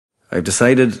I've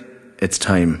decided it's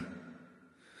time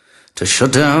to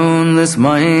shut down this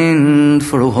mind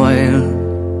for a while.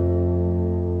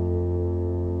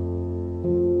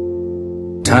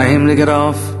 Time to get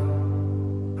off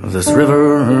of this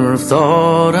river of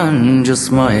thought and just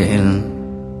smile.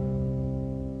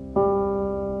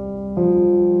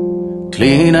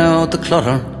 Clean out the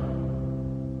clutter,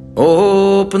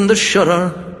 open the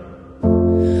shutter,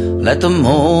 let the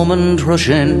moment rush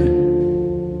in.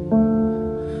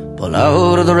 Pull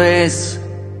out of the race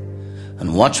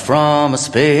and watch from a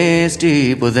space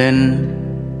deep within.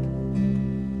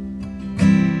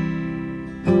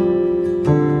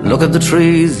 Look at the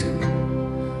trees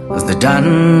as they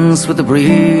dance with the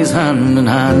breeze hand in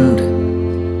hand.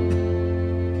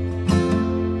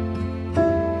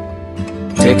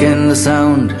 Take in the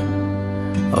sound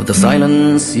of the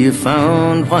silence you've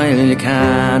found while you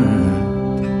can.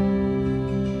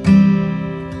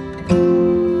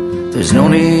 There's no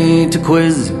need to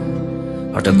quiz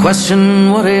or to question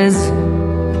what is,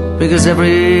 because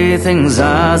everything's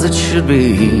as it should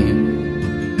be.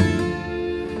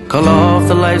 Call off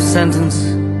the life sentence,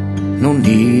 no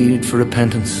need for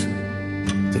repentance.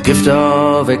 The gift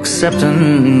of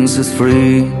acceptance is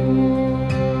free.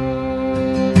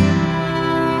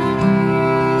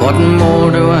 What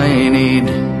more do I need?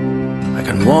 I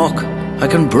can walk, I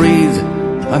can breathe,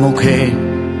 I'm okay.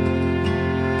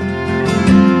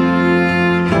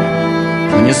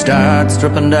 When you start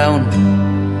stripping down,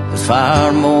 there's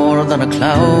far more than a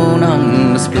clown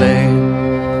on display.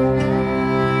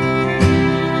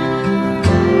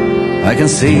 I can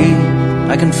see,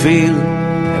 I can feel,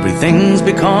 everything's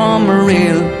become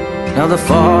real. Now the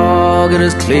fog, it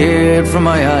has cleared from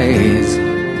my eyes.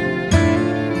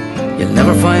 You'll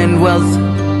never find wealth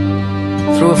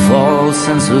through a false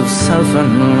sense of self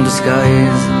and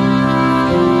disguise.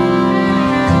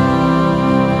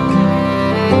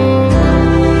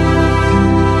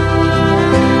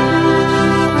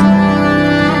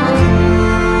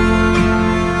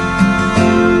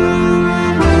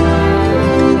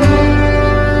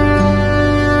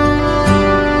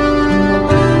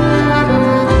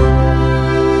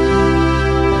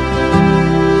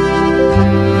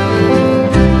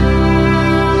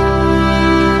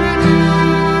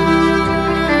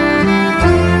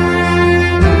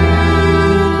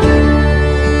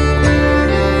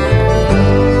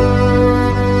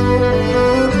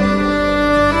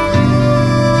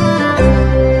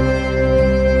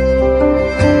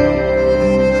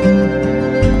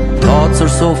 Are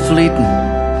so fleeting,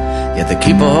 yet they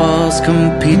keep us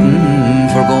competing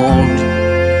for gold.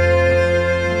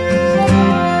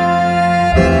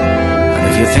 And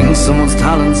if you think someone's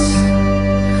talents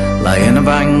lie in a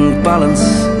bank balance,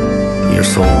 you're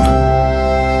sold.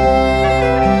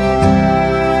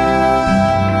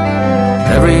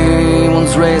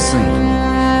 Everyone's racing,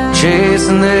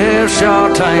 chasing their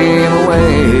short time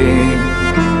away,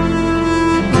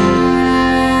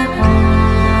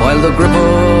 while the grip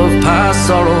of past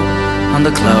sorrow and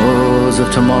the clouds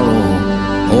of tomorrow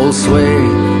hold sway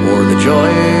o'er the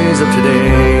joys of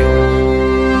today.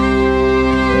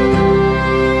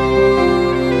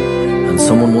 And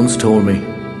someone once told me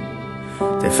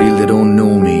they feel they don't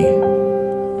know me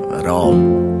at all.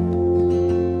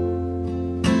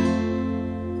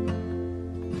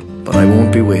 But I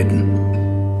won't be waiting,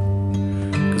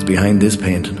 'cause behind this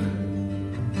painting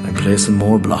I'm placing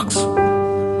more blocks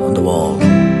on the wall.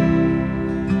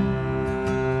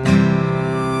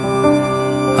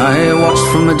 I watched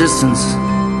from a distance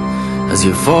as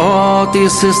you fought the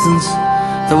assistance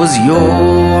that was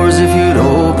yours if you'd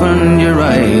opened your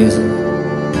eyes.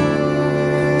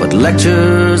 But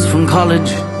lectures from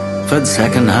college fed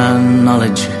second-hand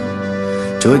knowledge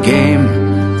to a game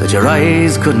that your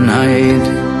eyes couldn't hide.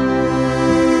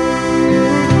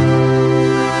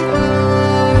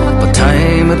 But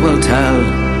time, it will tell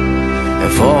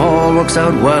if all works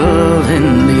out well in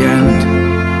the end.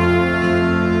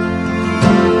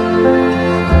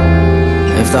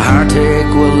 If the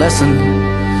heartache will lessen,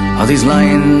 how these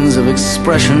lines of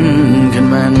expression can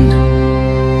mend.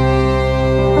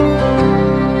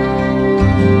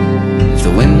 If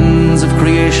the winds of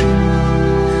creation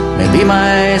may be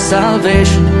my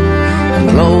salvation and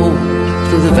blow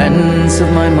through the vents of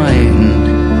my mind,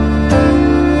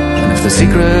 and if the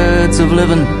secrets of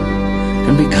living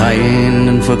can be kind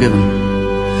and forgiven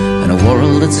in a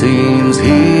world that seems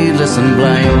heedless and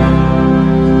blind,